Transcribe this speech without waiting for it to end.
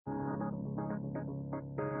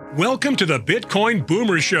Welcome to the Bitcoin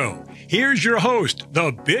Boomer Show. Here's your host,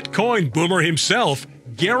 the Bitcoin Boomer himself,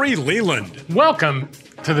 Gary Leland. Welcome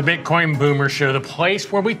to the Bitcoin Boomer Show, the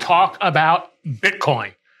place where we talk about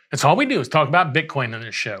Bitcoin. That's all we do is talk about Bitcoin on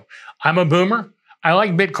this show. I'm a boomer. I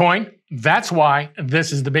like Bitcoin. That's why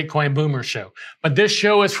this is the Bitcoin Boomer Show. But this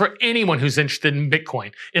show is for anyone who's interested in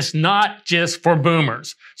Bitcoin. It's not just for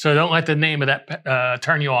boomers. So don't let the name of that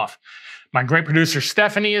turn you off. My great producer,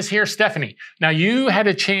 Stephanie, is here. Stephanie, now you had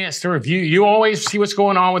a chance to review. You always see what's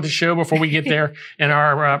going on with the show before we get there and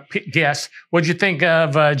our guests. What'd you think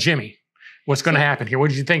of Jimmy? What's going to happen here?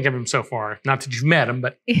 What did you think of him so far? Not that you've met him,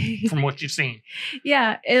 but from what you've seen.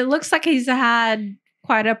 Yeah, it looks like he's had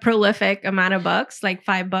quite a prolific amount of books, like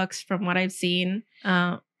 5 books from what I've seen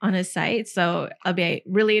on his site. So I'll be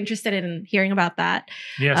really interested in hearing about that.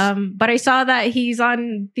 Yes. But I saw that he's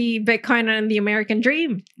on the Bitcoin and the American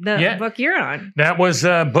Dream, the book you're on. That was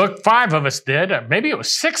book 5 of us did. Maybe it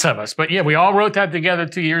was 6 of us. But yeah, we all wrote that together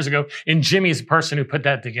 2 years ago. And Jimmy's the person who put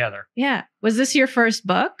that together. Yeah. Was this your first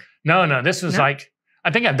book? No. This was I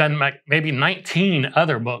think I've done maybe 19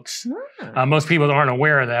 other books. Most people aren't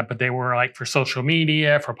aware of that, but they were like for social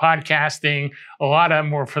media, for podcasting. A lot of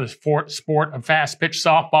them were for the sport of fast pitch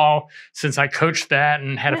softball, since I coached that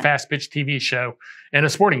and had a fast pitch TV show and a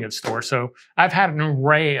sporting goods store. So I've had an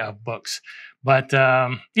array of books. But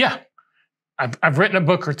I've written a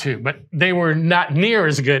book or 2, but they were not near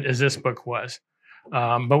as good as this book was.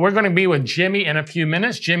 But we're going to be with Jimmy in a few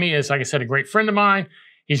minutes. Jimmy is, like I said, a great friend of mine.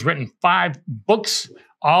 He's written 5 books,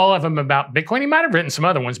 all of them about Bitcoin. He might have written some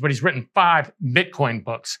other ones, but he's written 5 Bitcoin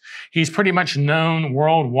books. He's pretty much known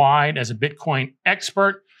worldwide as a Bitcoin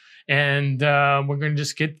expert, and we're going to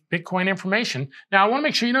just get Bitcoin information. Now, I want to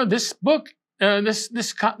make sure you know this book, this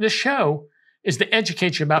show is to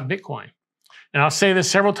educate you about Bitcoin. And I'll say this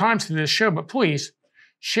several times through this show, but please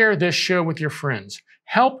share this show with your friends.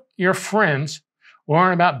 Help your friends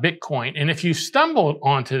learn about Bitcoin. And if you stumbled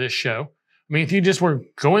onto this show, I mean, if you just were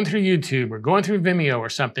going through YouTube or going through Vimeo or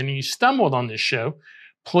something and you stumbled on this show,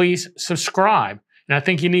 please subscribe. And I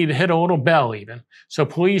think you need to hit a little bell even. So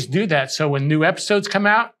please do that. So when new episodes come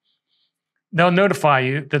out, they'll notify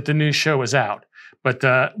you that the new show is out.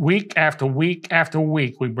 But week after week after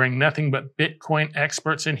week, we bring nothing but Bitcoin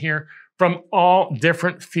experts in here from all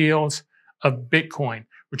different fields of Bitcoin.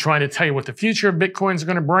 We're trying to tell you what the future of Bitcoin is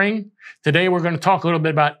going to bring. Today, we're going to talk a little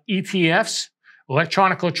bit about ETFs.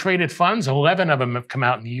 Electronically traded funds, 11 of them have come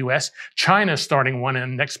out in the U.S. China's starting one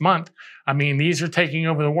in next month. I mean, these are taking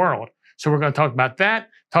over the world. So we're going to talk about that,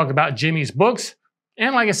 talk about Jimmy's books,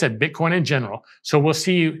 and like I said, Bitcoin in general. So we'll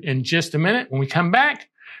see you in just a minute when we come back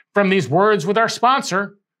from these words with our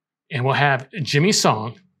sponsor, and we'll have Jimmy's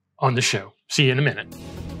song on the show. See you in a minute.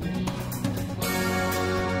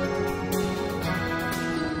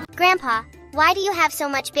 Grandpa, why do you have so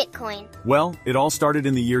much Bitcoin? Well, it all started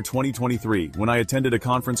in the year 2023 when I attended a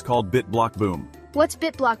conference called BitBlockBoom. What's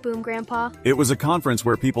BitBlockBoom, Grandpa? It was a conference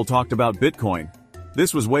where people talked about Bitcoin.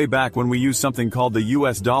 This was way back when we used something called the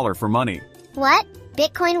US dollar for money. What?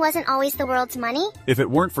 Bitcoin wasn't always the world's money? If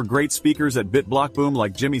it weren't for great speakers at BitBlockBoom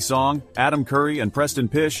like Jimmy Song, Adam Curry, and Preston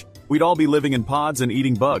Pish, we'd all be living in pods and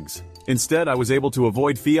eating bugs. Instead, I was able to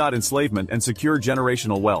avoid fiat enslavement and secure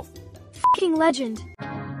generational wealth. F***ing legend.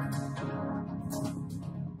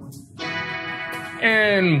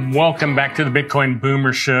 And welcome back to the Bitcoin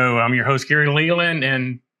Boomer Show. I'm your host, Gary Leland.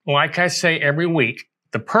 And like I say every week,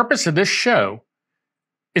 the purpose of this show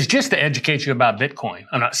is just to educate you about Bitcoin.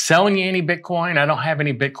 I'm not selling you any Bitcoin. I don't have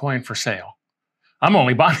any Bitcoin for sale. I'm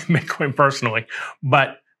only buying Bitcoin personally.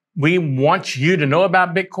 But we want you to know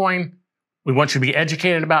about Bitcoin. We want you to be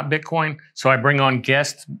educated about Bitcoin. So I bring on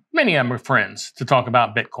guests, many of them are friends, to talk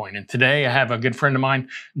about Bitcoin. And today I have a good friend of mine,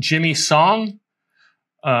 Jimmy Song.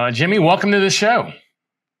 Jimmy, welcome to the show.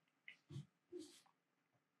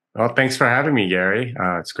 Well, thanks for having me, Gary.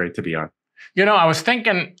 It's great to be on. You know, I was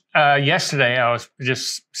thinking yesterday, I was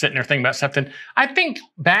just sitting there thinking about something. I think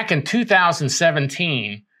back in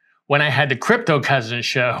 2017, when I had the Crypto Cousins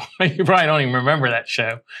show, you probably don't even remember that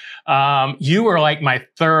show. You were like my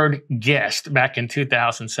 3rd guest back in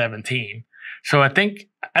 2017. So I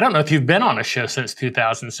don't know if you've been on a show since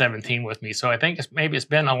 2017 with me. So I think maybe it's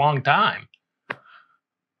been a long time.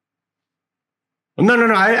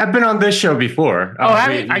 No. I've been on this show before. Oh,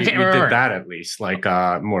 I can't remember. We did that at least, like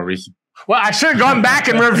more recent. Well, I should have gone back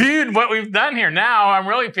and reviewed what we've done here. Now I'm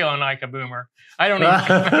really feeling like a boomer. I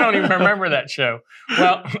don't even remember that show.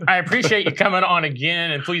 Well, I appreciate you coming on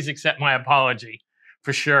again, and please accept my apology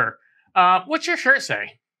for sure. What's your shirt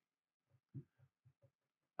say?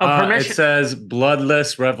 It says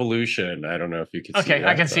 "Bloodless Revolution." I don't know if you can see that. Okay,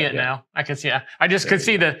 I can see it now. I can see it. I just could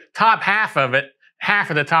see the top half of it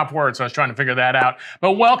half of the top words, so I was trying to figure that out.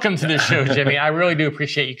 But welcome to the show, Jimmy. I really do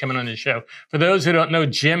appreciate you coming on the show. For those who don't know,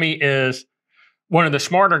 Jimmy is one of the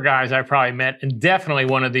smarter guys I've probably met, and definitely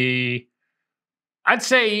one of the, I'd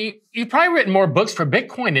say you've probably written more books for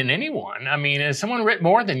Bitcoin than anyone. I mean, has someone written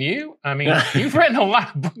more than you? I mean, you've written a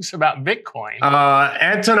lot of books about Bitcoin.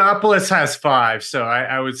 Antonopoulos has 5, so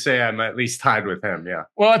I would say I'm at least tied with him, yeah.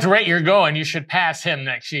 Well, at the rate you're going, you should pass him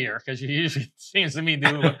next year, because you usually, seems to me,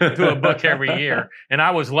 do a book every year. And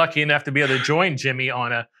I was lucky enough to be able to join Jimmy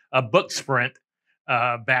on a book sprint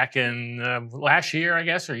back in last year, I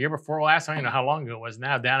guess, or year before last. I don't know how long ago it was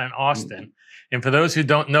now, down in Austin. And for those who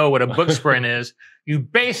don't know what a book sprint is, you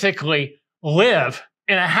basically live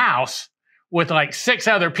in a house with like 6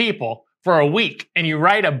 other people for a week, and you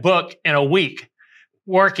write a book in a week,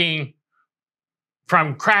 working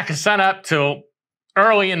from crack of sun up till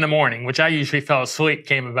early in the morning, which I usually fell asleep,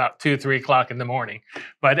 came about 2, 3 o'clock in the morning.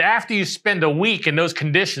 But after you spend a week in those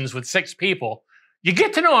conditions with 6 people, you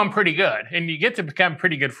get to know them pretty good, and you get to become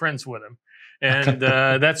pretty good friends with them. And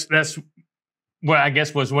that's what I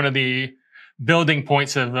guess was one of the building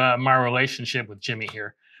points of my relationship with Jimmy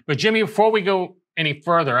here. But Jimmy, before we go any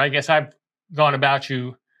further, I guess I've gone about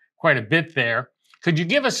you quite a bit there. Could you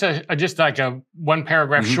give us just like a 1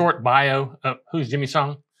 paragraph short bio of who's Jimmy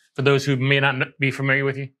Song, for those who may not be familiar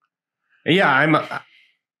with you? Yeah,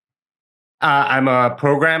 I'm a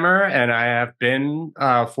programmer, and I have been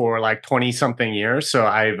for like 20 something years. So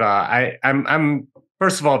I'm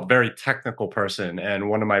first of all a very technical person,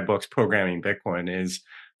 and one of my books, Programming Bitcoin, is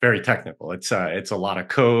very technical. It's a lot of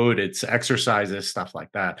code, it's exercises, stuff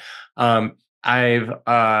like that.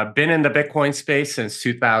 I've been in the Bitcoin space since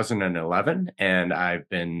 2011, and I've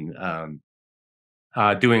been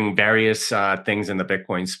doing various things in the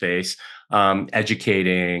Bitcoin space,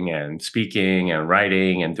 educating and speaking and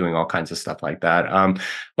writing and doing all kinds of stuff like that. I've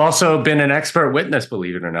also been an expert witness,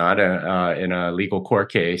 believe it or not, in a legal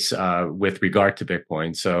court case with regard to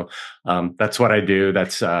Bitcoin. So that's what I do.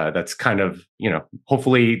 That's kind of,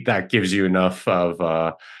 hopefully that gives you enough of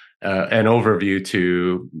an overview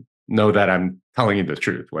to know that I'm telling you the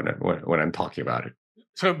truth when I'm talking about it.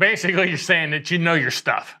 So basically you're saying that you know your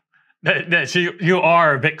stuff. That you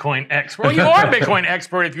are a Bitcoin expert. Well, you are a Bitcoin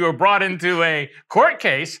expert if you were brought into a court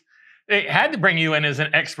case. They had to bring you in as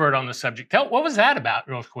an expert on the subject. What was that about,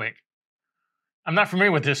 real quick? I'm not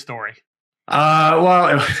familiar with this story.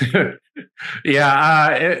 Well,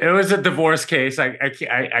 yeah, it was a divorce case.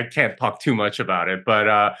 I can't talk too much about it,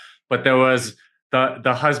 but there was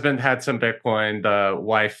the husband had some Bitcoin. The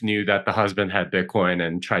wife knew that the husband had Bitcoin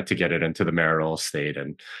and tried to get it into the marital estate,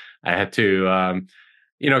 and I had to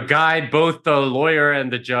guide both the lawyer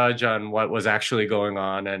and the judge on what was actually going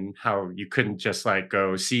on and how you couldn't just like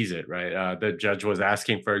go seize it, right? The judge was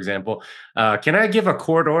asking, for example, can I give a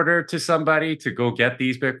court order to somebody to go get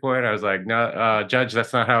these Bitcoin? I was like, no, judge,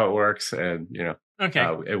 that's not how it works. And,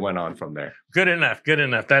 okay, it went on from there. Good enough.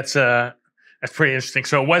 That's pretty interesting.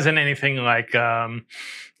 So it wasn't anything like,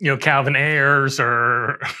 Calvin Ayers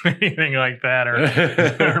or anything like that, or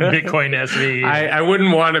Bitcoin SV. I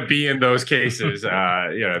wouldn't want to be in those cases.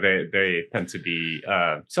 They tend to be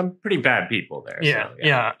some pretty bad people there.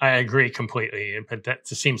 Yeah, I agree completely. But that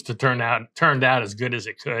seems to turned out as good as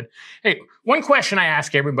it could. Hey, one question I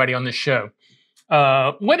ask everybody on this show: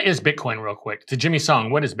 what is Bitcoin, real quick? To Jimmy Song,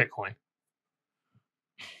 what is Bitcoin?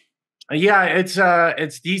 Yeah,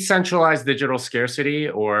 it's decentralized digital scarcity,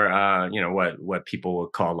 or what people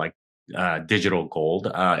would call like digital gold.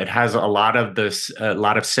 It has a lot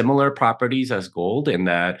of similar properties as gold in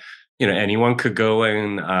that anyone could go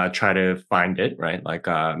and try to find it, right? Like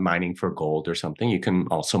mining for gold or something. You can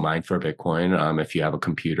also mine for Bitcoin if you have a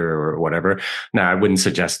computer or whatever. Now, I wouldn't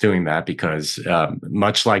suggest doing that because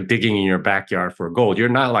much like digging in your backyard for gold, you're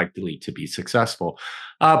not likely to be successful.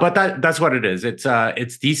 But that's what it is.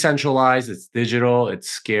 It's decentralized, it's digital, it's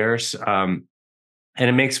scarce, and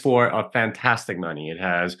it makes for a fantastic money. It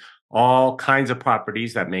has all kinds of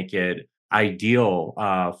properties that make it ideal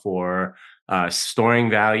for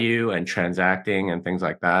storing value and transacting and things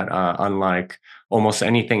like that, unlike almost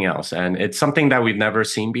anything else. And it's something that we've never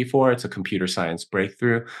seen before. It's a computer science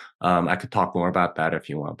breakthrough. I could talk more about that if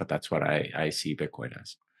you want, but that's what I see Bitcoin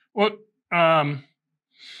as. Well,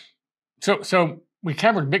 so we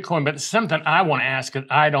covered Bitcoin, but it's something I want to ask that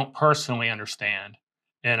I don't personally understand.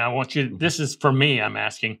 And I want you, this is for me, I'm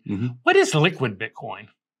asking, what is liquid Bitcoin?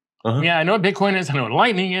 Yeah, I know what Bitcoin is, I know what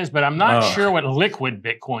Lightning is, but I'm not sure what liquid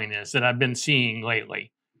Bitcoin is that I've been seeing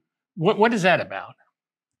lately. What is that about?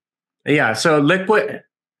 Yeah, so liquid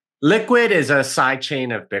is a side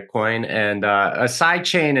chain of Bitcoin, and a side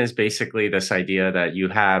chain is basically this idea that you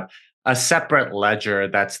have a separate ledger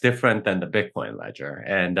that's different than the Bitcoin ledger,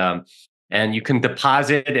 and you can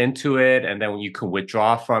deposit into it, and then you can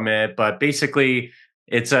withdraw from it. But basically,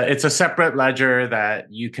 it's a separate ledger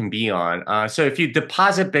that you can be on. So if you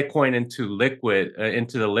deposit Bitcoin into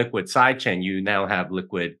into the Liquid sidechain, you now have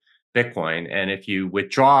Liquid Bitcoin, and if you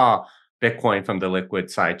withdraw Bitcoin from the Liquid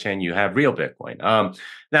sidechain, you have real Bitcoin.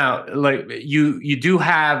 Now, like you do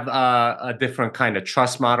have a different kind of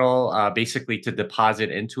trust model. Basically, to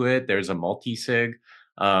deposit into it, there's a multi-sig,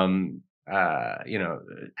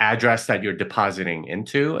 address that you're depositing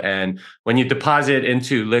into, and when you deposit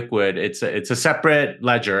into Liquid, it's a separate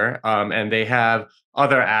ledger, and they have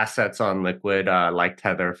other assets on Liquid, like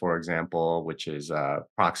Tether, for example, which is a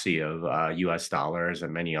proxy of US dollars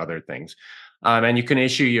and many other things. And you can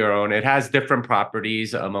issue your own. It has different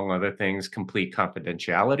properties, among other things, complete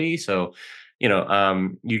confidentiality. So,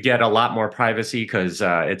 you get a lot more privacy because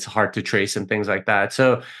it's hard to trace and things like that.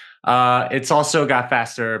 So it's also got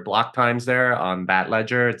faster block times there on that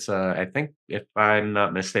ledger. It's, I think, if I'm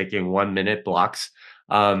not mistaken, 1 minute blocks.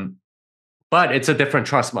 But it's a different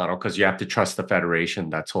trust model because you have to trust the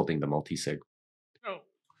federation that's holding the multi-sig.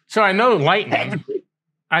 So I know Lightning.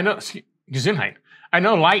 I know Gesundheit. I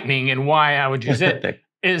know Lightning and why I would use it.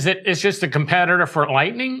 It's just a competitor for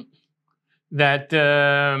Lightning that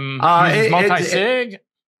uses multi-sig?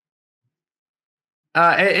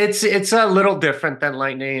 It's a little different than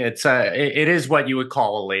Lightning. It is what you would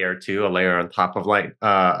call a layer 2, a layer on top of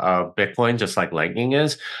Bitcoin, just like Lightning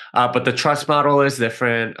is. But the trust model is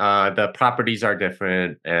different. The properties are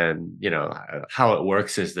different, and how it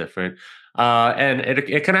works is different. And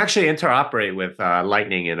it can actually interoperate with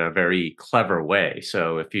Lightning in a very clever way.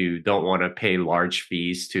 So if you don't want to pay large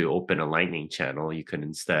fees to open a Lightning channel, you can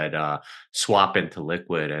instead swap into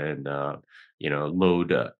Liquid and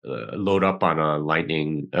load up on a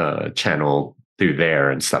Lightning channel through there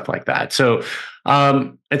and stuff like that. So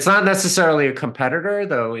it's not necessarily a competitor,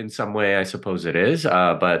 though in some way I suppose it is.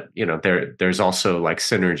 But there's also like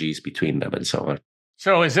synergies between them and so on.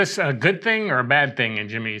 So is this a good thing or a bad thing in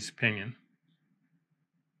Jimmy's opinion?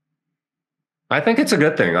 I think it's a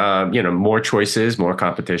good thing. More choices, more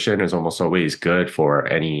competition is almost always good for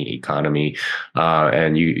any economy,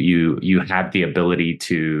 and you have the ability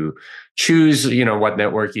to choose, what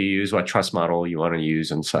network you use, what trust model you want to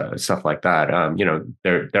use, and stuff like that.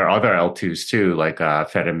 There are other L2s too, like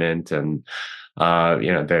Fedimint, and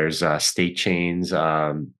there's state chains,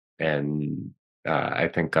 and I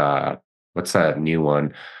think what's that new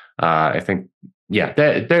one? I think. Yeah,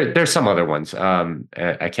 there's some other ones.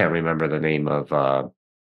 I can't remember the name of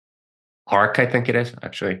Arc, I think it is,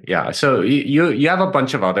 actually. Yeah, so you have a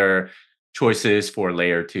bunch of other choices for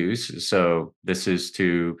layer 2s. So this is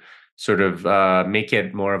to sort of make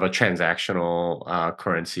it more of a transactional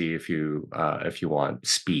currency if you want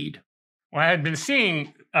speed. Well, I had been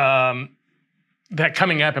seeing that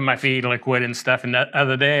coming up in my feed, Liquid and stuff, and that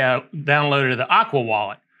other day I downloaded the Aqua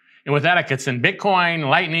wallet. And with that, I could send Bitcoin,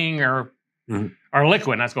 Lightning, or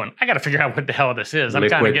Liquid. And I was going, I got to figure out what the hell this is. I'm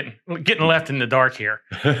kind of getting left in the dark here.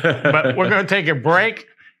 But we're going to take a break.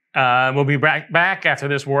 We'll be back after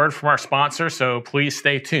this word from our sponsor, so please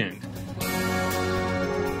stay tuned.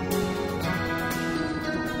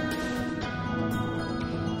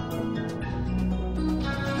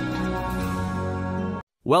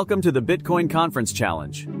 Welcome to the Bitcoin Conference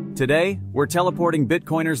Challenge. Today, we're teleporting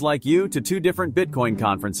Bitcoiners like you to 2 different Bitcoin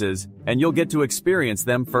conferences, and you'll get to experience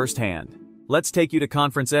them firsthand. Let's take you to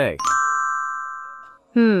Conference A.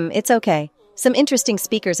 It's okay. Some interesting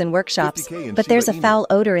speakers and workshops, but there's a foul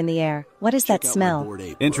odor in the air. What is that smell?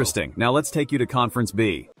 Interesting. Now let's take you to Conference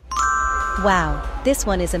B. Wow, this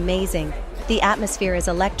one is amazing. The atmosphere is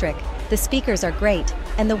electric, the speakers are great,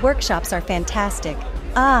 and the workshops are fantastic.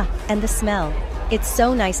 And the smell. It's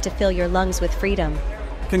so nice to fill your lungs with freedom.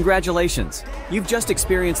 Congratulations! You've just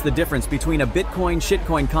experienced the difference between a Bitcoin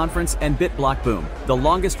shitcoin conference and BitBlockBoom, the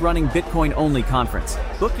longest-running Bitcoin-only conference.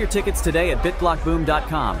 Book your tickets today at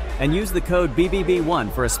BitBlockBoom.com and use the code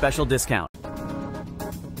BBB1 for a special discount.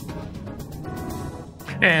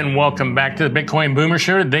 And welcome back to the Bitcoin Boomer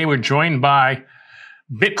Show. Today we're joined by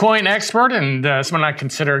Bitcoin expert and someone I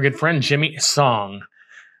consider a good friend, Jimmy Song.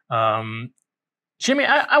 Jimmy,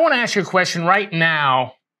 I want to ask you a question right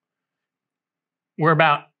now. We're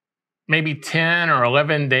about maybe 10 or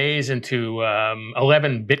 11 days into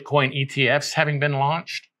 11 Bitcoin ETFs having been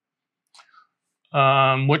launched,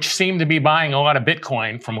 which seem to be buying a lot of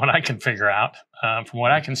Bitcoin from what I can figure out, from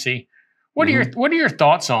what I can see. What are your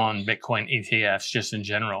thoughts on Bitcoin ETFs just in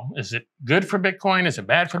general? Is it good for Bitcoin? Is it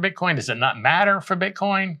bad for Bitcoin? Does it not matter for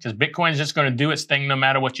Bitcoin? Because Bitcoin is just going to do its thing no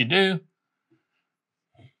matter what you do.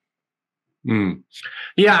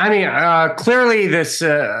 Yeah, I mean, clearly this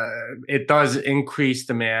it does increase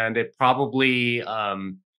demand. It probably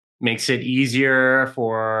makes it easier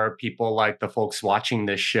for people like the folks watching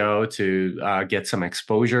this show to get some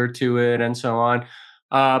exposure to it and so on.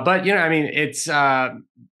 But I mean,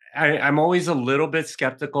 I'm always a little bit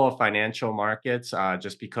skeptical of financial markets,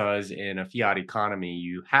 just because in a fiat economy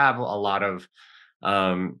you have a lot of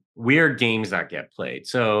weird games that get played.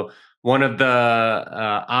 So one of the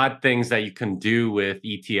odd things that you can do with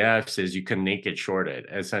ETFs is you can naked short it,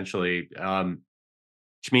 essentially,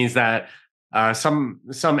 which means that some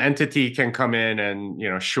entity can come in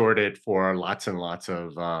and short it for lots and lots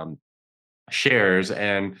of shares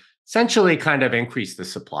and essentially kind of increase the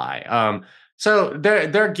supply. So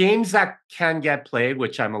there are games that can get played,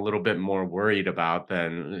 which I'm a little bit more worried about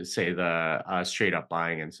than say the straight up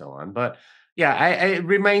buying and so on. But yeah, it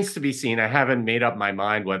remains to be seen. I haven't made up my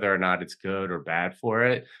mind whether or not it's good or bad for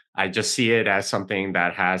it. I just see it as something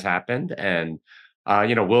that has happened, and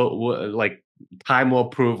we'll like time will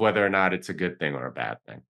prove whether or not it's a good thing or a bad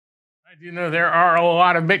thing. I do know there are a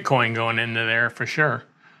lot of Bitcoin going into there for sure.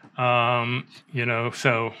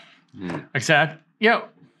 So like I said,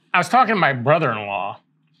 I was talking to my brother-in-law,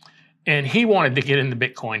 and he wanted to get into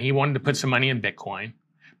Bitcoin. He wanted to put some money in Bitcoin,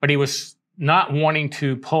 but he was not wanting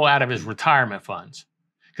to pull out of his retirement funds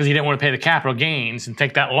because he didn't want to pay the capital gains and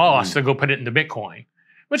take that loss to go put it into Bitcoin,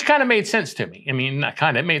 which kind of made sense to me. I mean, not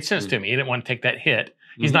kind of, it made sense to me. He didn't want to take that hit.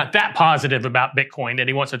 He's not that positive about Bitcoin that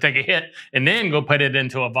he wants to take a hit and then go put it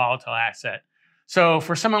into a volatile asset. So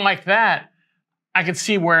for someone like that, I could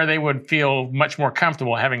see where they would feel much more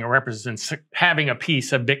comfortable having a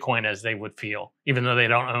piece of Bitcoin as they would feel, even though they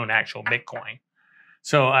don't own actual Bitcoin.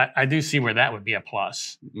 So I do see where that would be a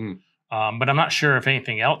plus. But I'm not sure if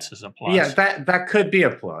anything else is a plus. Yeah, that could be a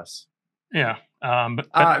plus. Yeah,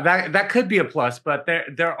 but that could be a plus. But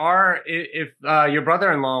there are, if your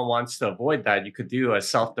brother-in-law wants to avoid that, you could do a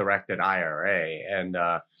self-directed IRA, and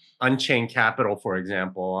Unchained Capital, for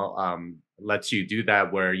example, lets you do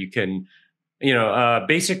that, where you can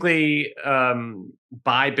basically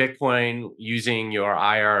buy Bitcoin using your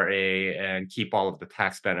IRA and keep all of the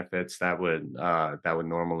tax benefits that would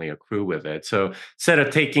normally accrue with it. So instead of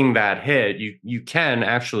taking that hit, you can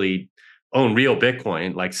actually own real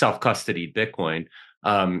Bitcoin, like self-custodied Bitcoin,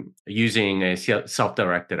 using a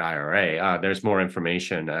self-directed IRA. There's more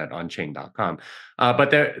information at unchained.com.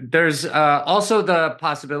 But there's also the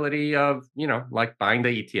possibility of, like buying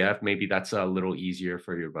the ETF. Maybe that's a little easier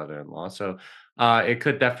for your brother-in-law. So it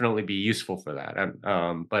could definitely be useful for that.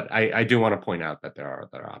 But I do want to point out that there are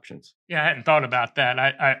other options. Yeah, I hadn't thought about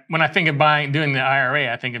that. When I think of doing the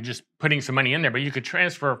IRA, I think of just putting some money in there. But you could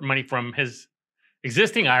transfer money from his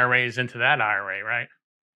existing IRAs into that IRA, right?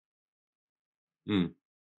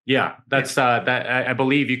 Yeah, that's that. I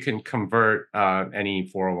believe you can convert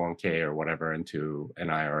any 401k or whatever into an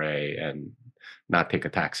IRA and not take a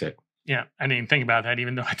tax hit. Yeah, I didn't even think about that,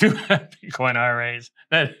 even though I do have Bitcoin IRAs.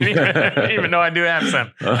 Even though I do have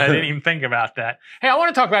some, I didn't even think about that. Hey, I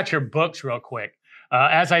want to talk about your books real quick.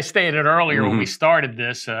 As I stated earlier when we started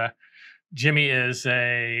this, Jimmy is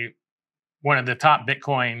one of the top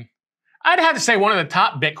Bitcoin. I'd have to say one of the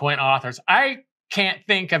top Bitcoin authors. I can't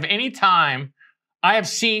think of any time I have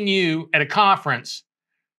seen you at a conference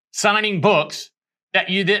signing books that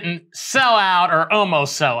you didn't sell out or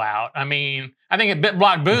almost sell out. I mean, I think at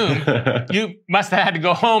BitBlockBoom, you must have had to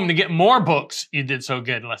go home to get more books. You did so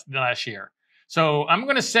good last year. So I'm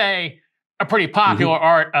going to say a pretty popular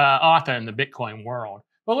author in the Bitcoin world.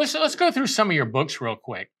 Well, let's go through some of your books real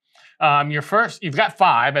quick. You've got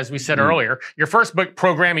 5, as we said earlier. Your first book,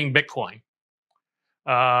 Programming Bitcoin.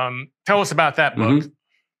 Tell us about that book.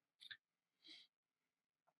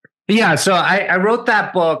 Yeah, so I wrote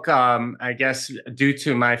that book, I guess, due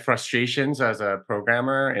to my frustrations as a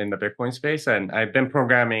programmer in the Bitcoin space. And I've been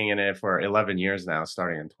programming in it for 11 years now,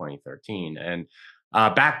 starting in 2013. And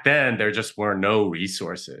back then, there just were no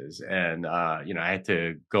resources. And, I had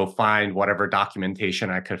to go find whatever documentation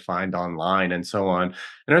I could find online and so on. And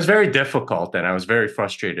it was very difficult. And I was very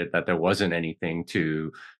frustrated that there wasn't anything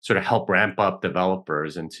to sort of help ramp up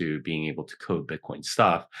developers into being able to code Bitcoin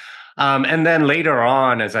stuff. And then later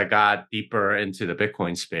on, as I got deeper into the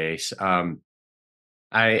Bitcoin space,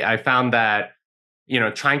 I found that,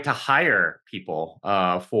 trying to hire people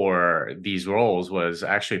for these roles was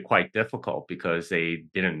actually quite difficult because they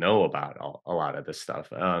didn't know about a lot of this stuff.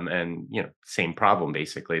 And, same problem,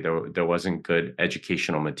 basically. There wasn't good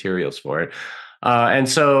educational materials for it. And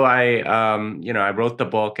so I wrote the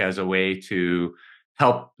book as a way to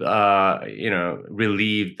help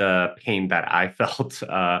relieve the pain that I felt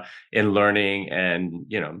in learning, and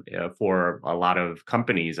for a lot of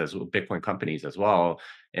companies as well, Bitcoin companies as well,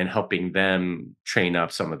 and helping them train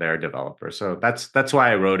up some of their developers. So that's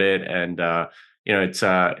why I wrote it. And it's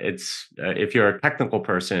if you're a technical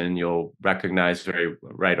person, you'll recognize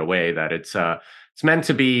right away that it's meant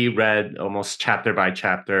to be read almost chapter by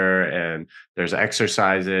chapter, and there's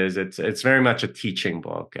exercises. It's very much a teaching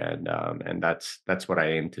book, and that's what I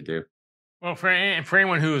aim to do. Well, for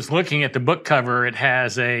anyone who is looking at the book cover, it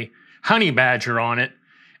has a honey badger on it.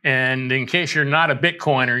 And in case you're not a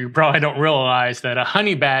Bitcoiner, you probably don't realize that a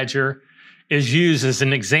honey badger is used as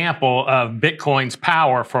an example of Bitcoin's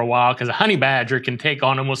power for a while, because a honey badger can take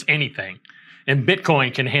on almost anything. And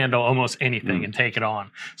Bitcoin can handle almost anything and take it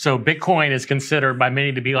on. So Bitcoin is considered by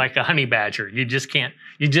many to be like a honey badger. You just can't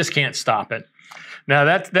stop it. Now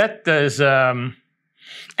that does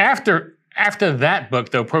after that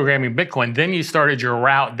book, though, Programming Bitcoin, then you started your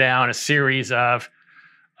route down a series of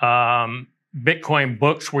Bitcoin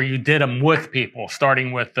books where you did them with people,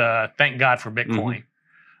 starting with Thank God for Bitcoin.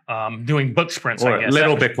 Doing book sprints, or I guess.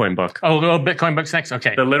 Little Bitcoin book. Oh, Little Bitcoin book's next?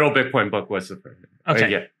 Okay. The Little Bitcoin book was the first.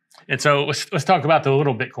 Okay. Yeah. And so let's talk about the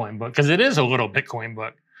Little Bitcoin book, because it is a little Bitcoin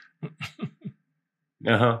book.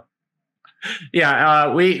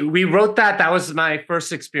 Yeah, we wrote that. That was my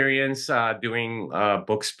first experience doing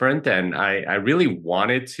book sprint, and I really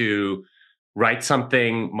wanted to write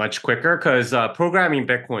something much quicker, because Programming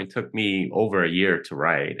Bitcoin took me over a year to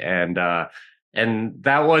write, and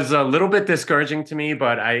that was a little bit discouraging to me.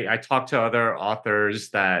 But I talked to other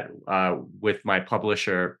authors that with my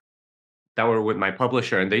publisher.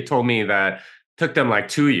 And they told me that it took them like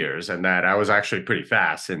 2 years, and that I was actually pretty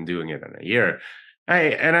fast in doing it in a year.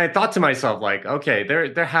 And I thought to myself, like, okay,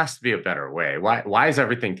 there has to be a better way. Why is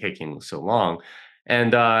everything taking so long?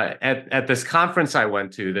 And at this conference I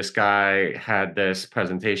went to, this guy had this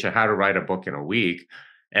presentation, how to write a book in a week.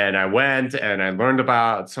 And I went and I learned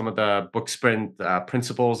about some of the book sprint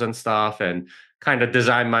principles and stuff, and kind of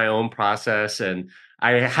designed my own process. And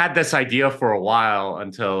I had this idea for a while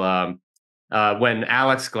until when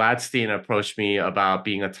Alex Gladstein approached me about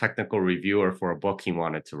being a technical reviewer for a book he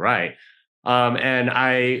wanted to write, and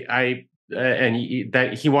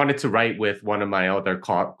that he wanted to write with one of my other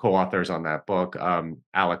co-authors on that book,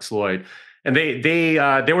 Alex Lloyd, and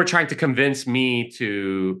they were trying to convince me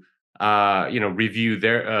to review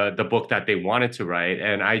the book that they wanted to write,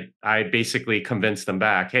 and I basically convinced them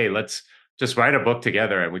back, hey, let's just write a book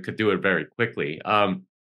together, and we could do it very quickly.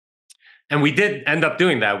 And we did end up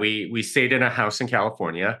doing that. We stayed in a house in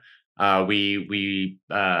California. We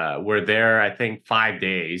were there, I think, 5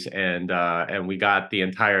 days, and we got the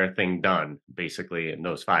entire thing done basically in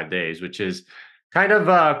those 5 days, which is kind of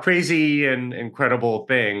a crazy and incredible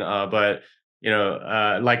thing. But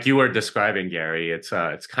like you were describing, Gary, it's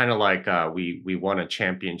kind of like we won a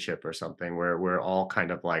championship or something, where we're all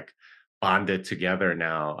kind of like bonded together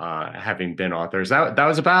now, having been authors. That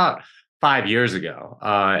was about 5 years ago,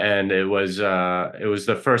 and it was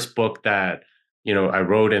the first book that I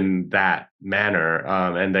wrote in that manner,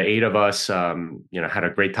 and the 8 of us had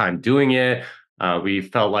a great time doing it. We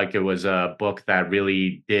felt like it was a book that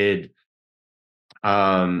really did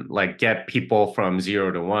like get people from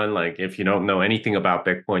 0 to 1. Like, if you don't know anything about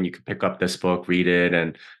Bitcoin, you could pick up this book, read it,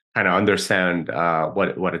 and kind of understand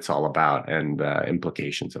what it's all about and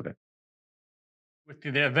implications of it. With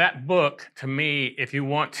that book, to me, if you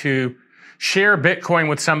want to share Bitcoin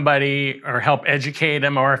with somebody or help educate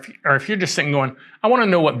them, or if you're just sitting going, I want to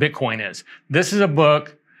know what Bitcoin is, this is a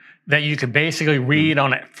book that you could basically read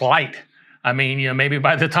on a flight. I mean, maybe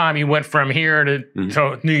by the time you went from here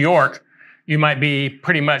to New York, you might be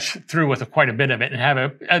pretty much through with quite a bit of it and have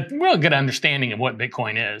a real good understanding of what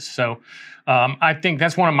Bitcoin is. So I think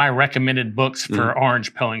that's one of my recommended books for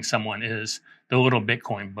orange pilling someone, is the Little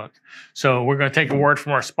Bitcoin book. So we're going to take a word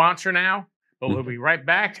from our sponsor now, but we'll be right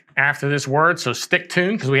back after this word. So stick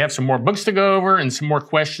tuned, because we have some more books to go over and some more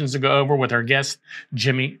questions to go over with our guest,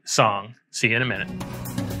 Jimmy Song. See you in a minute.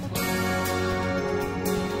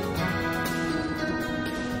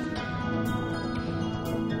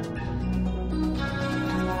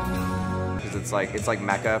 It's like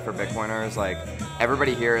Mecca for Bitcoiners. Like,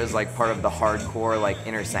 everybody here is like part of the hardcore like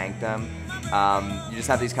inner sanctum. You just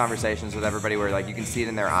have these conversations with everybody where like you can see it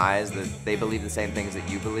in their eyes that they believe the same things that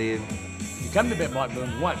you believe. You come to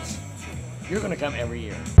BitBlockBoom once, you're going to come every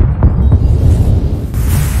year.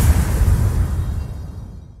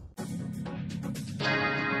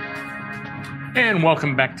 And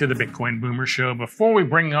welcome back to the Bitcoin Boomer Show. Before we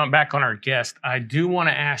bring back on our guest, I do want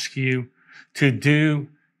to ask you to do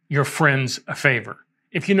your friends a favor.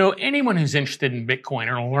 if you know anyone who's interested in Bitcoin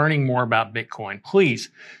or learning more about Bitcoin, please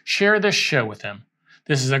share this show with them.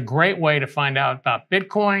 This is a great way to find out about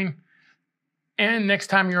Bitcoin. And next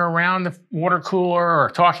time you're around the water cooler or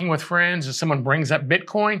talking with friends and someone brings up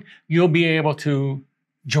Bitcoin, you'll be able to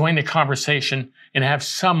join the conversation and have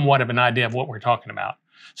somewhat of an idea of what we're talking about.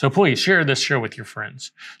 So please share this show with your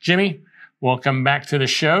friends. Jimmy, welcome back to the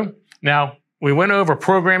show. Now, we went over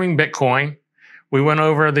programming Bitcoin. We went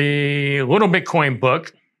over the Little Bitcoin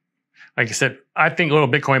book. Like I said, I think Little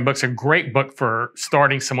Bitcoin book's a great book for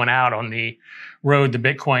starting someone out on the road to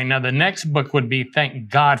Bitcoin. Now, the next book would be Thank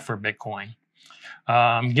God for Bitcoin.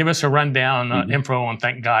 Give us a rundown info on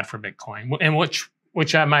Thank God for Bitcoin, and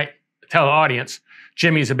which I might tell the audience.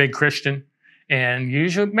 Jimmy's a big Christian, and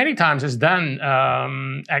usually many times has done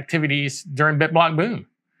activities during BitBlockBoom,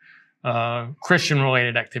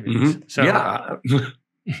 Christian-related activities. So, yeah.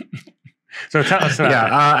 So tell us about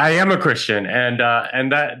that. I am a Christian, and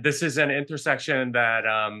that this is an intersection that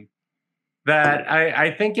that I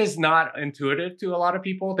think is not intuitive to a lot of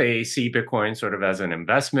people. They see Bitcoin sort of as an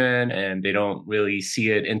investment, and they don't really see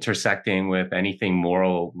it intersecting with anything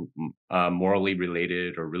morally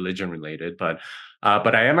related or religion related. But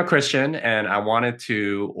I am a Christian, and I wanted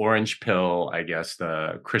to orange pill, I guess,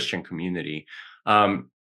 the Christian community. The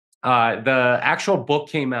actual book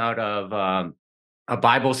came out of a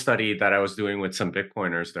Bible study that I was doing with some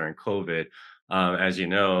Bitcoiners during COVID. As you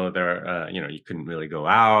know, you couldn't really go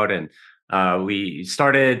out, and we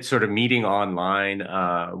started sort of meeting online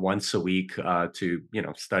once a week to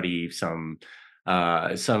study some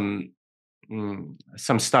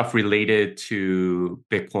stuff related to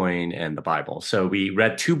Bitcoin and the Bible. So we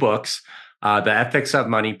read two books: The Ethics of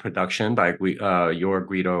Money Production by Jörg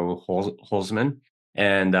Guido Holzmann,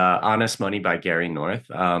 and Honest Money by Gary North.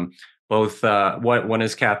 Both one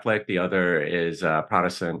is Catholic, the other is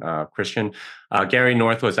Protestant Christian. Gary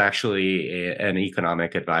North was actually an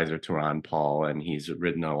economic advisor to Ron Paul, and he's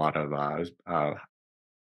written a lot of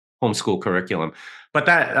homeschool curriculum. But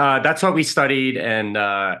that's what we studied, and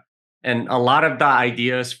a lot of the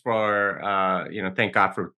ideas for Thank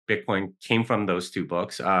God for Bitcoin came from those two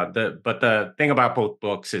books. But the thing about both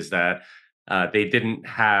books is that they didn't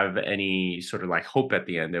have any sort of like hope at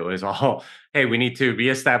the end. It was all, hey, we need to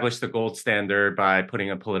reestablish the gold standard by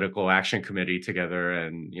putting a political action committee together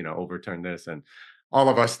and, overturn this. And all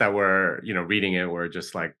of us that were, reading it were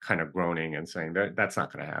just like kind of groaning and saying that's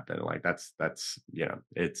not going to happen. Like that's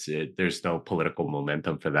there's no political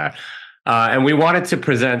momentum for that. And we wanted to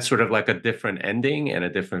present sort of like a different ending and a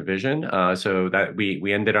different vision. So that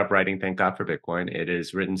we ended up writing Thank God for Bitcoin. It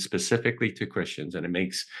is written specifically to Christians, and it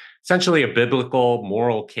makes essentially a biblical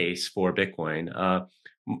moral case for Bitcoin.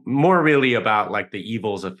 More really about like the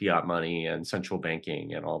evils of fiat money and central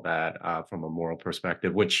banking and all that from a moral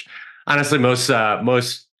perspective, which honestly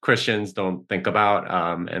most Christians don't think about.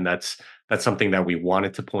 And that's something that we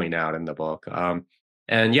wanted to point out in the book.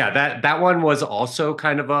 And yeah, that one was also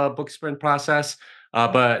kind of a book sprint process,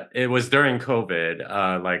 but it was during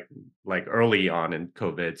COVID, like early on in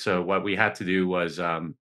COVID. So what we had to do was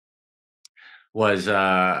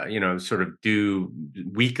sort of do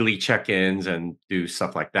weekly check-ins and do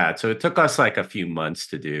stuff like that. So it took us like a few months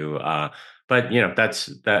to do, but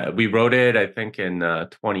we wrote it, I think, in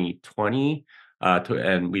 2020,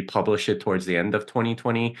 and we published it towards the end of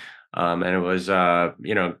 2020, and it was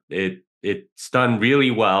it's done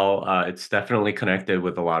really well. It's definitely connected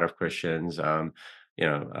with a lot of Christians, and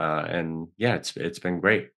yeah, it's been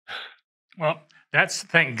great. Well, that's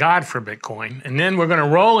Thank God for Bitcoin, and then we're going to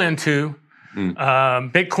roll into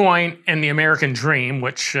Bitcoin and the American Dream,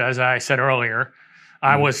 which, as I said earlier,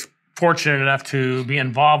 I was fortunate enough to be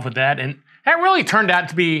involved with that, and that really turned out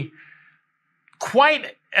to be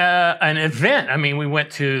quite an event. I mean, we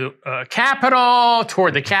went to Capitol,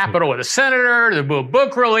 toured the Capitol with a senator, the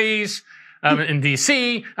book release in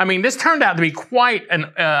DC. I mean, this turned out to be quite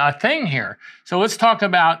a thing here. So let's talk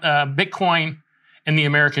about Bitcoin and the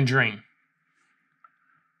American Dream.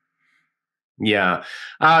 Yeah.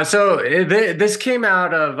 So this came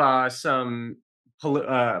out of some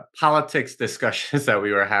politics discussions that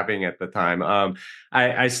we were having at the time.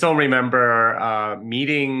 I still remember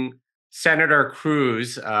meeting Senator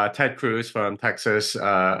Cruz, Ted Cruz from Texas,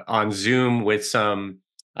 on Zoom with some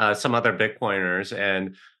other Bitcoiners,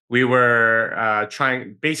 and we were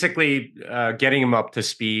basically getting him up to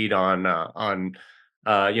speed on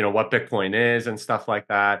what Bitcoin is and stuff like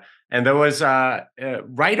that. And there was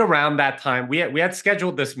right around that time we had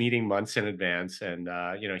scheduled this meeting months in advance, and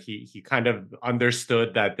he kind of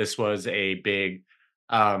understood that this was a big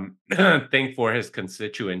thing for his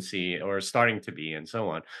constituency, or starting to be, and so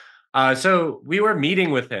on. So we were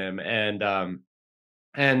meeting with him, and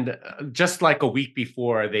And just like a week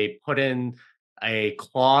before, they put in a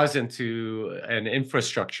clause into an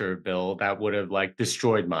infrastructure bill that would have like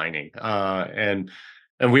destroyed mining. And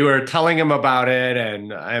we were telling him about it,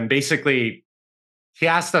 and basically he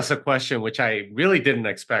asked us a question which I really didn't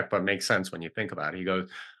expect, but makes sense when you think about it. He goes,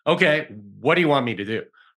 "Okay, what do you want me to do?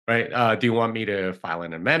 Right? Do you want me to file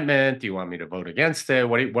an amendment? Do you want me to vote against it?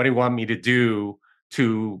 What do you want me to do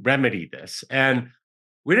to remedy this?" And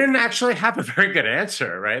we didn't actually have a very good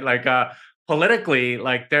answer, right? Like politically,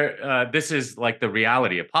 like this is like the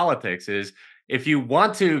reality of politics is if you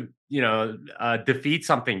want to, defeat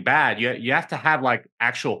something bad, you have to have like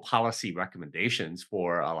actual policy recommendations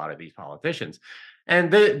for a lot of these politicians.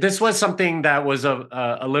 And this was something that was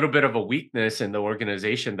a little bit of a weakness in the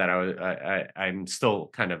organization that I'm still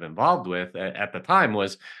kind of involved with at the time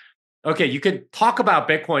was, okay, you could talk about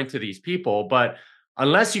Bitcoin to these people, but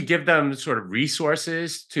unless you give them sort of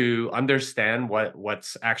resources to understand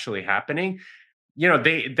what's actually happening,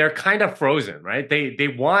 they're kind of frozen, right? They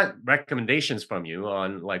want recommendations from you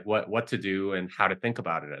on like what to do and how to think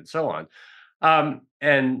about it and so on.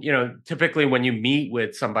 And typically when you meet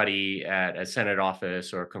with somebody at a Senate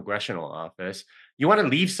office or a congressional office, you want to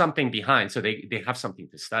leave something behind so they have something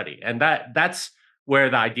to study. And that's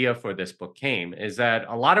where the idea for this book came, is that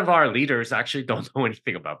a lot of our leaders actually don't know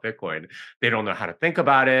anything about Bitcoin. They don't know how to think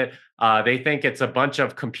about it. They think it's a bunch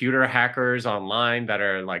of computer hackers online that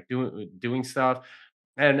are like doing stuff.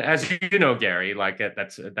 And as you know, Gary, like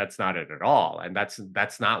that's not it at all. And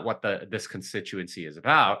that's not what this constituency is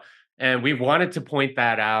about. And we wanted to point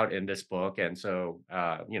that out in this book. And so,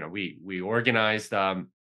 we organized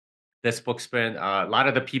this book sprint. A lot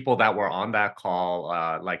of the people that were on that call,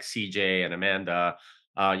 like CJ and Amanda,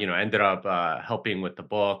 ended up helping with the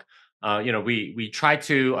book. We tried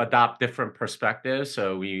to adopt different perspectives.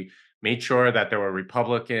 So we made sure that there were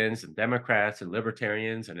Republicans and Democrats and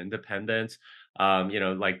Libertarians and Independents,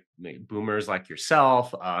 like boomers like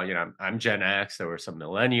yourself. I'm Gen X. There were some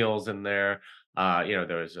millennials in there.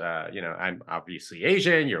 There was, I'm obviously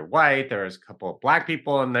Asian, you're white. There was a couple of Black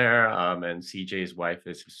people in there, and CJ's wife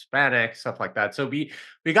is Hispanic, stuff like that. So we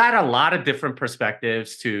got a lot of different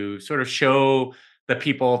perspectives to sort of show the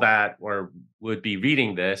people that would be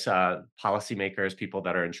reading this, policymakers, people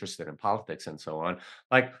that are interested in politics and so on,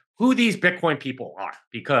 like who these Bitcoin people are,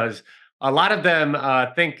 because a lot of them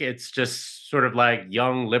think it's just sort of like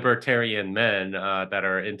young libertarian men that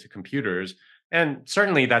are into computers. And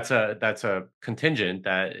certainly that's a contingent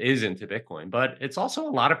that is into Bitcoin, but it's also a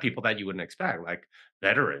lot of people that you wouldn't expect, like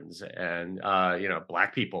veterans and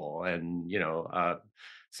Black people and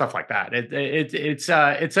stuff like that. It's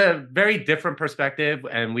a very different perspective,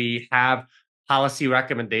 and we have policy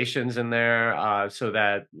recommendations in there so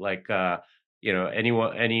that like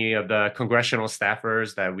any of the congressional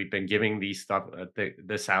staffers that we've been giving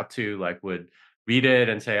this out to like would read it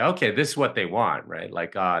and say, okay, this is what they want, right?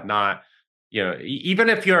 Like not. Even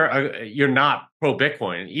if you're not pro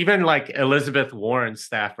Bitcoin, even like Elizabeth Warren's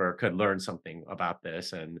staffer could learn something about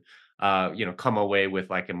this and come away with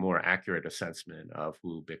like a more accurate assessment of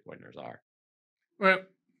who Bitcoiners are. Well,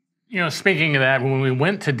 speaking of that, when we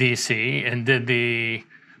went to DC and did the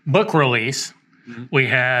book release, we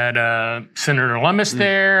had Senator Lummis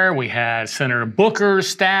there. We had Senator Booker's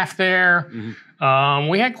staff there.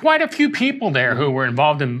 We had quite a few people there who were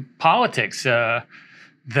involved in politics.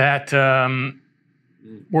 That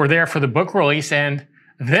were there for the book release. And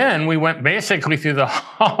then we went basically through the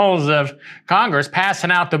halls of Congress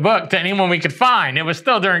passing out the book to anyone we could find. It was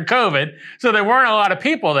still during COVID, so there weren't a lot of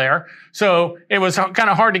people there. So it was kind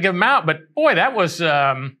of hard to give them out. But boy, that was,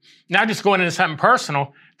 now just going into something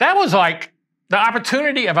personal, that was like the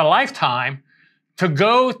opportunity of a lifetime to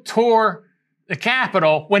go tour the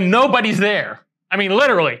Capitol when nobody's there. I mean,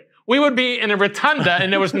 literally, we would be in a rotunda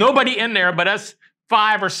and there was nobody in there but us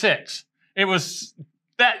 5 or 6. It was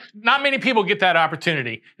that not many people get that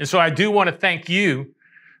opportunity, and so I do want to thank you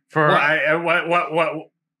for. You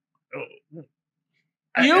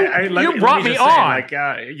brought me on.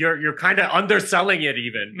 You're kind of underselling it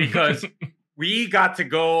even because we got to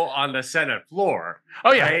go on the Senate floor.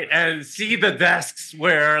 Oh yeah, right? And see the desks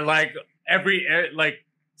where like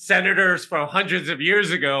senators from hundreds of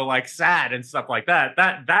years ago like sat and stuff like that.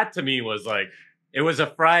 That to me was like. It was a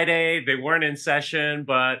Friday. They weren't in session,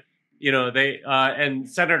 but they and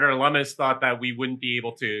Senator Lummis thought that we wouldn't be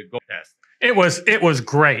able to go test. It was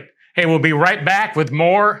great. Hey, we'll be right back with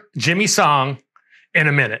more Jimmy Song in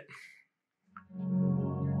a minute.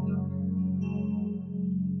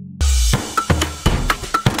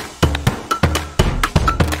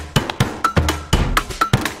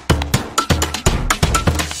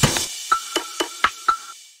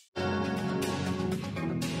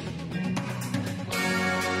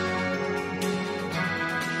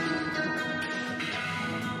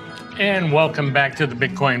 And welcome back to the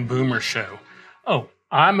Bitcoin Boomer Show. Oh,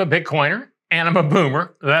 I'm a Bitcoiner and I'm a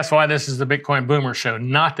boomer. That's why this is the Bitcoin Boomer Show,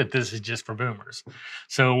 not that this is just for boomers.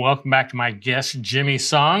 So welcome back to my guest, Jimmy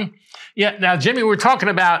Song. Yeah, now, Jimmy, we're talking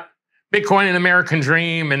about Bitcoin and American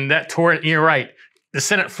Dream and that tour. You're right. The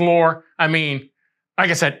Senate floor. I mean, like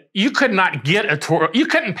I said, you could not get a tour. You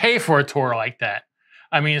couldn't pay for a tour like that.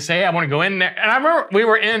 I mean, say, hey, I want to go in there. And I remember we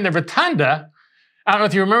were in the rotunda. I don't know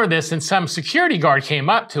if you remember this, and some security guard came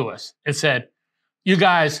up to us and said, you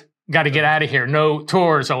guys got to get out of here. No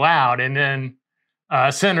tours allowed. And then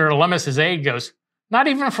Senator Lemus's aide goes, not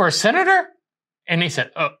even for a senator? And he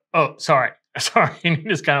said, oh, sorry. Sorry. And he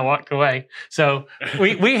just kind of walked away. So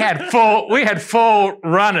we had full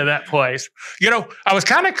run of that place. You know, I was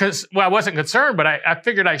kind of, I wasn't concerned, but I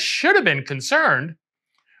figured I should have been concerned.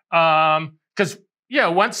 Because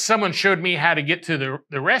once someone showed me how to get to the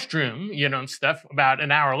restroom, and stuff, about an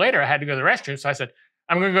hour later, I had to go to the restroom. So I said,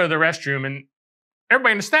 I'm going to go to the restroom. And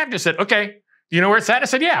everybody in the staff just said, okay, do you know where it's at? I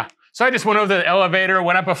said, yeah. So I just went over to the elevator,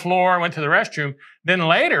 went up a floor, went to the restroom. Then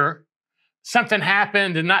later, something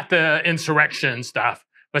happened, and not the insurrection stuff,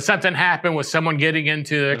 but something happened with someone getting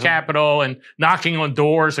into the Capitol and knocking on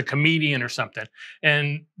doors, a comedian or something.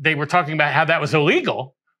 And they were talking about how that was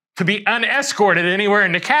illegal to be unescorted anywhere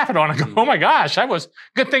in the Capitol. And I go, oh my gosh,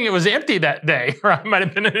 good thing it was empty that day, or I might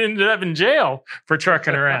have ended up in jail for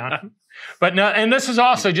trucking around. But no, and this is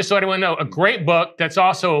also, just so anyone know, a great book that's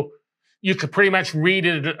also, you could pretty much read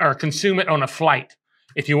it or consume it on a flight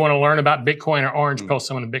if you want to learn about Bitcoin or orange pill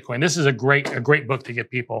someone in Bitcoin. This is a great book to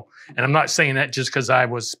get people. And I'm not saying that just because I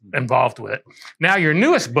was involved with it. Now, your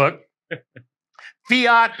newest book,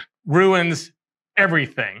 Fiat Ruins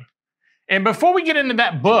Everything. And before we get into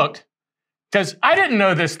that book, because I didn't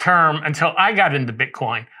know this term until I got into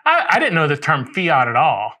Bitcoin. I didn't know the term fiat at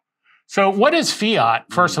all. So what is fiat,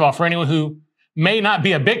 first of all, for anyone who may not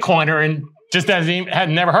be a Bitcoiner and just had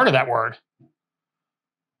never heard of that word?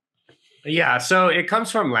 Yeah, so it comes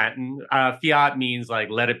from Latin. Fiat means like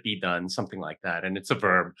let it be done, something like that, and it's a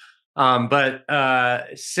verb. But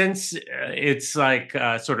since it's like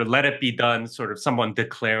sort of let it be done, sort of someone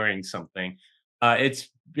declaring something, it's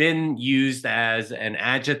been used as an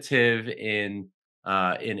adjective in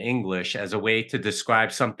English as a way to describe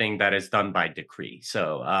something that is done by decree.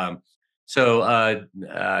 So, a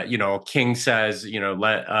king says,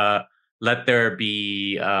 let there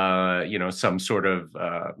be, some sort of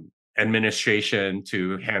administration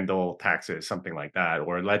to handle taxes, something like that,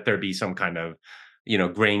 or let there be some kind of,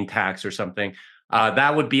 grain tax or something.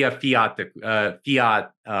 That would be a fiat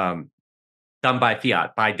done by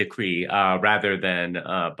fiat, by decree, rather than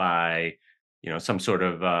by, some sort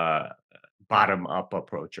of bottom-up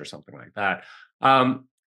approach or something like that.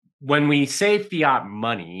 When we say fiat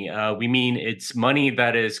money, we mean it's money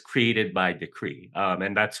that is created by decree,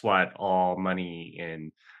 and that's what all money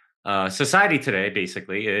in society today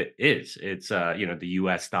basically it is. It's the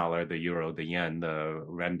U.S. dollar, the euro, the yen, the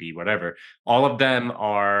renminbi, whatever. All of them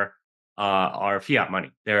are fiat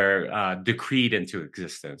money. They're decreed into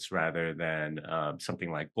existence rather than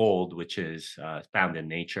something like gold, which is found in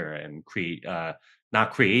nature and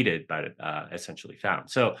not created, but essentially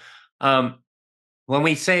found. So when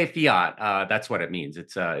we say fiat, that's what it means.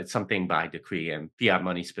 It's something by decree, and fiat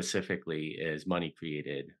money specifically is money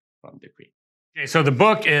created from decree. Okay, so the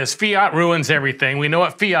book is Fiat Ruins Everything. We know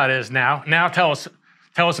what fiat is now. Now tell us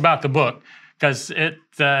about the book, because it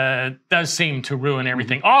does seem to ruin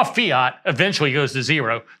everything. All fiat eventually goes to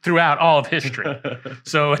zero throughout all of history.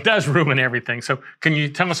 So it does ruin everything. So can you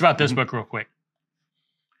tell us about this book real quick?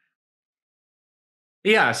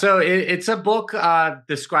 Yeah, so it's a book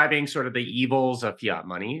describing sort of the evils of fiat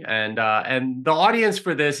money, and the audience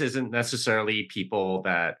for this isn't necessarily people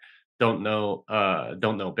that don't know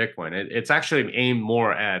Bitcoin. It's actually aimed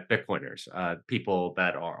more at Bitcoiners, people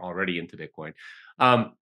that are already into Bitcoin.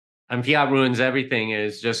 And Fiat Ruins Everything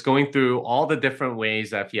is just going through all the different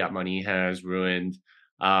ways that fiat money has ruined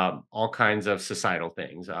all kinds of societal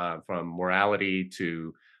things, from morality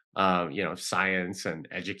to science and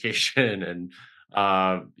education and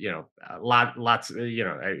lots.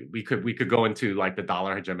 We could go into like the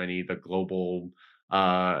dollar hegemony, the global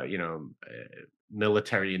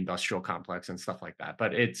military industrial complex and stuff like that.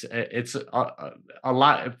 But it's a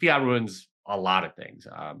lot. Fiat ruins a lot of things,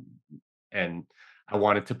 and I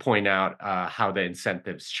wanted to point out how the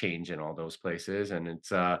incentives change in all those places. And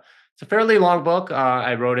it's a fairly long book.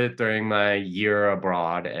 I wrote it during my year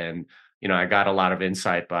abroad, and I got a lot of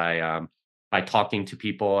insight by talking to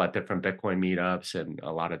people at different Bitcoin meetups in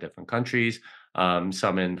a lot of different countries.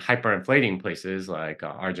 Some in hyperinflating places like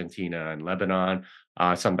Argentina and Lebanon.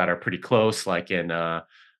 Some that are pretty close, like in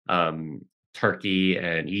Turkey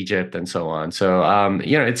and Egypt and so on. So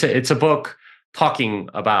it's a book talking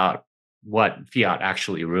about what fiat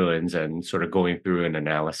actually ruins and sort of going through an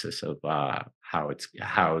analysis of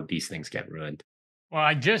how these things get ruined. Well,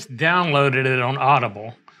 I just downloaded it on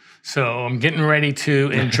Audible, so I'm getting ready to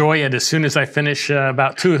enjoy it as soon as I finish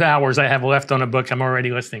about 2 hours I have left on a book I'm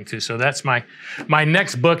already listening to. So that's my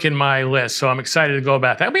next book in my list. So I'm excited to go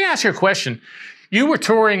about that. Let me ask you a question. You were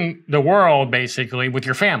touring the world basically with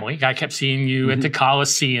your family. I kept seeing you at the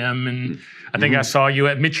Coliseum, and I think I saw you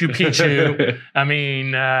at Machu Picchu. I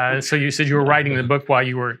mean, so you said you were writing the book while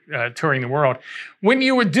you were touring the world. When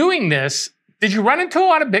you were doing this, did you run into a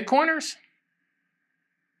lot of Bitcoiners?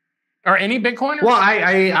 Or any Bitcoiners? Well,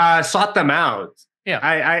 I sought them out. Yeah,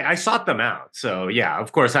 I sought them out. So yeah,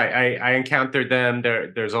 of course, I encountered them.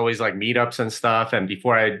 There's always like meetups and stuff. And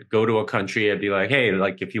before I'd go to a country, I'd be like, hey,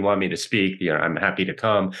 like if you want me to speak, I'm happy to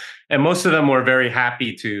come. And most of them were very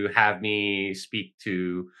happy to have me speak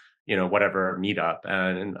to, whatever meetup.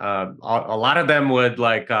 And a lot of them would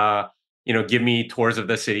like, give me tours of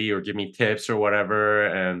the city or give me tips or whatever.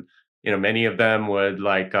 And many of them would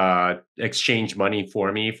like exchange money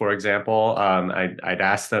for me. For example, I'd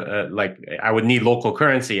ask them, I would need local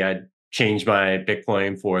currency. I'd change my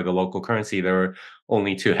Bitcoin for the local currency. They were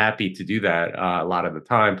only too happy to do that a lot of the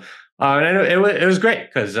time. And it was great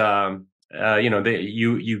because,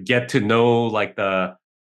 you get to know like the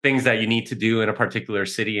things that you need to do in a particular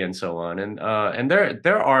city and so on. And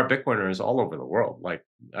there are Bitcoiners all over the world. Like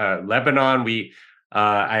Lebanon,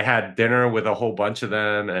 I had dinner with a whole bunch of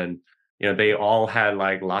them, and they all had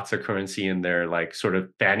like lots of currency in their like sort of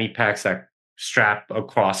fanny packs that strap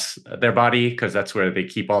across their body because that's where they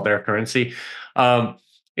keep all their currency.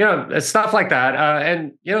 Stuff like that.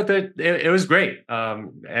 And it was great.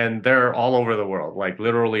 And they're all over the world. Like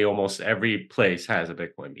literally almost every place has a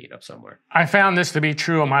Bitcoin meetup somewhere. I found this to be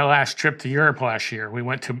true on my last trip to Europe last year. We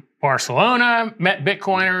went to Barcelona, met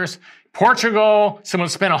Bitcoiners. Portugal, someone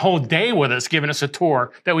spent a whole day with us giving us a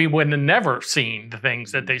tour that we would have never seen the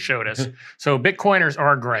things that they showed us. So Bitcoiners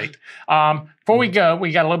are great. Before we go,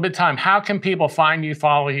 we got a little bit of time. How can people find you,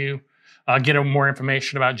 follow you, get more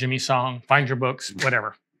information about Jimmy Song, find your books,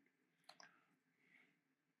 whatever?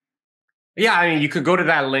 Yeah, I mean, you could go to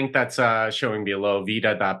that link that's showing below,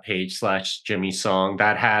 vita.page/Jimmy Song.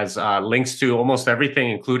 That has links to almost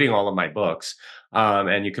everything, including all of my books.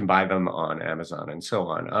 And you can buy them on Amazon and so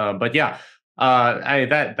on. But yeah,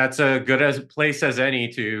 that's a good place as any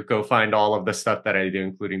to go find all of the stuff that I do,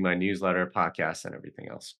 including my newsletter, podcast, and everything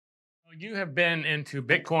else. You have been into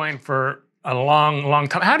Bitcoin for a long, long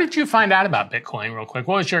time. How did you find out about Bitcoin real quick?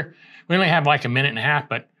 We only have like a minute and a half,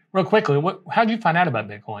 but real quickly, how did you find out about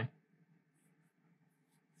Bitcoin?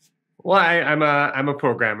 Well, I'm a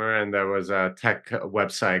programmer, and there was a tech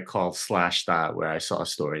website called Slashdot where I saw a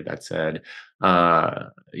story that said,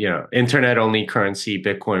 internet-only currency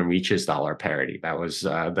Bitcoin reaches dollar parity. That was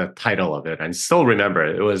the title of it. I still remember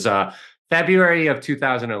it. It was February of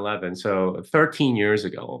 2011, so 13 years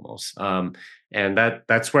ago almost. And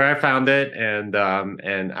that's where I found it, and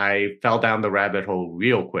I fell down the rabbit hole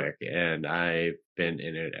real quick, and I've been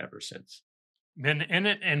in it ever since. Been in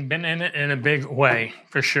it in a big way,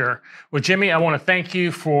 for sure. Well, Jimmy, I want to thank you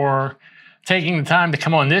for taking the time to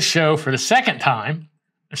come on this show for the second time.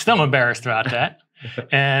 I'm still embarrassed about that.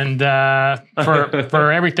 And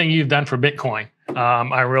for everything you've done for Bitcoin.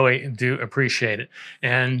 I really do appreciate it.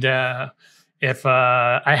 And if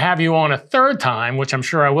I have you on a third time, which I'm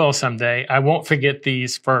sure I will someday, I won't forget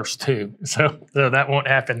these first two. So that won't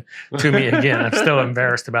happen to me again. I'm still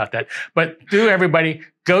embarrassed about that. But everybody,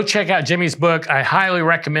 go check out Jimmy's book. I highly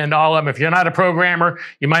recommend all of them. If you're not a programmer,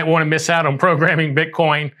 you might want to miss out on programming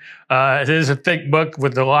Bitcoin. It is a thick book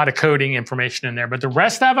with a lot of coding information in there. But the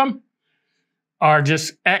rest of them are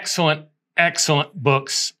just excellent, excellent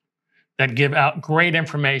books that give out great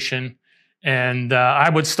information. And I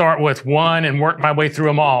would start with one and work my way through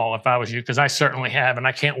them all if I was you, because I certainly have, and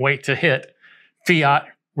I can't wait to hit Fiat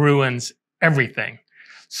Ruins Everything.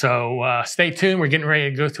 So stay tuned. We're getting ready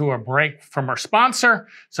to go to a break from our sponsor.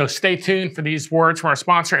 So stay tuned for these words from our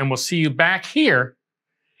sponsor, and we'll see you back here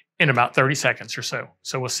in about 30 seconds or so.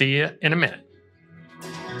 So we'll see you in a minute.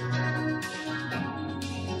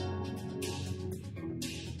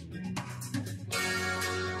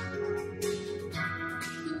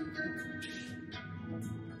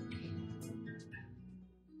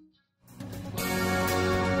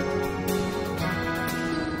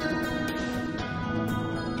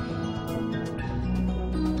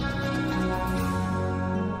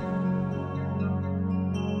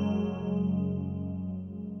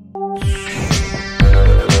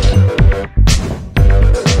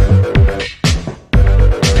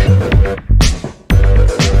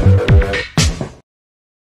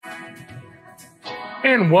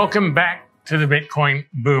 and welcome back to the Bitcoin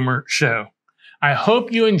Boomer Show. I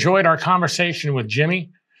hope you enjoyed our conversation with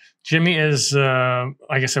Jimmy. Jimmy is, like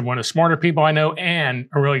I said, one of the smarter people I know and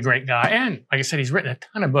a really great guy. And like I said, he's written a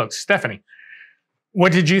ton of books. Stephanie,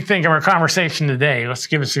 what did you think of our conversation today? Let's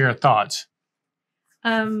give us your thoughts.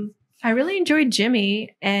 I really enjoyed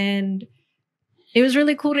Jimmy, and it was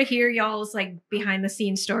really cool to hear y'all's like behind the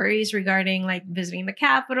scenes stories regarding like visiting the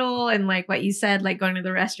Capitol and like what you said, like going to the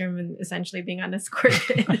restroom and essentially being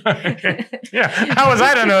unescorted. Yeah, how was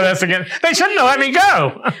I to know this again? They shouldn't have let me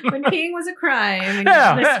go. When peeing was a crime. And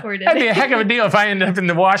unescorted. That'd be a heck of a deal if I ended up in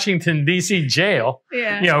the Washington D.C. jail.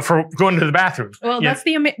 Yeah, you know, for going to the bathroom. Well, that's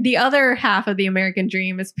the other half of the American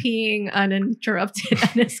dream is peeing uninterrupted,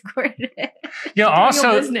 unescorted. You know,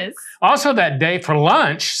 also that day for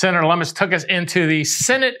lunch, Senator Lummis took us into the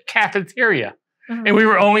Senate cafeteria, and we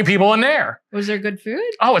were only people in there. Was there good food?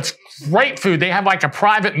 Oh, it's great food. They have like a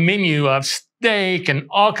private menu of steak and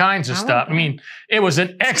all kinds of stuff. I mean, it was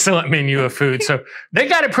an excellent menu of food. So they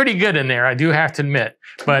got it pretty good in there, I do have to admit.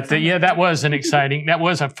 But yeah, that was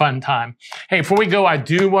a fun time. Hey, before we go, I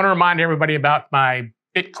do want to remind everybody about my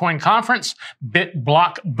Bitcoin conference,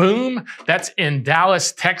 BitBlockBoom. That's in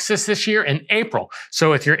Dallas, Texas this year in April.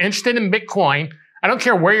 So if you're interested in Bitcoin, I don't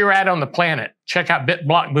care where you're at on the planet, check out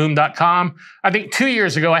BitBlockBoom.com. I think 2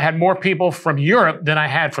 years ago, I had more people from Europe than I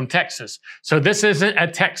had from Texas. So this isn't a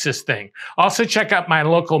Texas thing. Also, check out my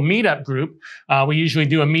local meetup group. We usually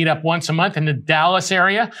do a meetup once a month in the Dallas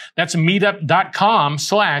area. That's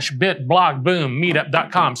meetup.com/BitBlockBoom,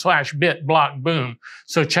 meetup.com/BitBlockBoom.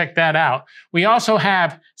 So check that out. We also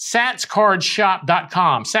have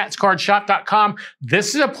satscardshop.com. Satscardshop.com.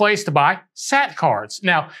 This is a place to buy sat cards.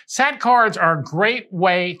 Now, sat cards are a great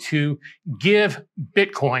way to give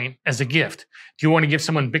Bitcoin as a gift. If you want to give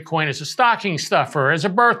someone Bitcoin as a stocking stuffer, as a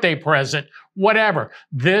birthday present, whatever,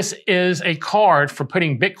 this is a card for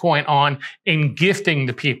putting Bitcoin on and gifting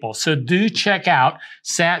to people. So do check out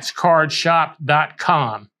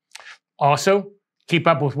satscardshop.com. Also, keep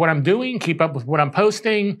up with what I'm doing, keep up with what I'm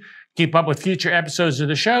posting, keep up with future episodes of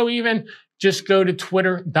the show even. Just go to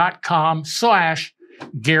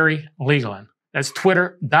twitter.com/Gary Leland. That's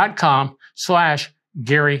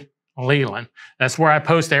twitter.com/Gary Leland. That's where I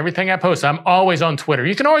post everything I post. I'm always on Twitter.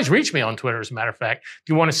 You can always reach me on Twitter, as a matter of fact. If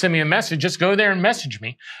you want to send me a message, just go there and message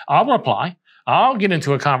me. I'll reply. I'll get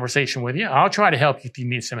into a conversation with you. I'll try to help you if you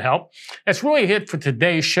need some help. That's really it for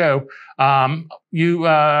today's show.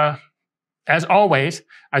 As always,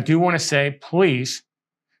 I do want to say, please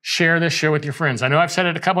share this show with your friends. I know I've said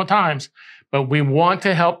it a couple of times, but we want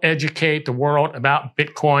to help educate the world about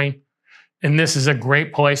Bitcoin. And this is a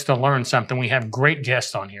great place to learn something. We have great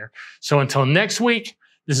guests on here. So until next week,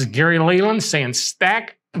 this is Gary Leland saying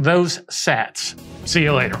stack those sats. See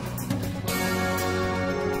you later.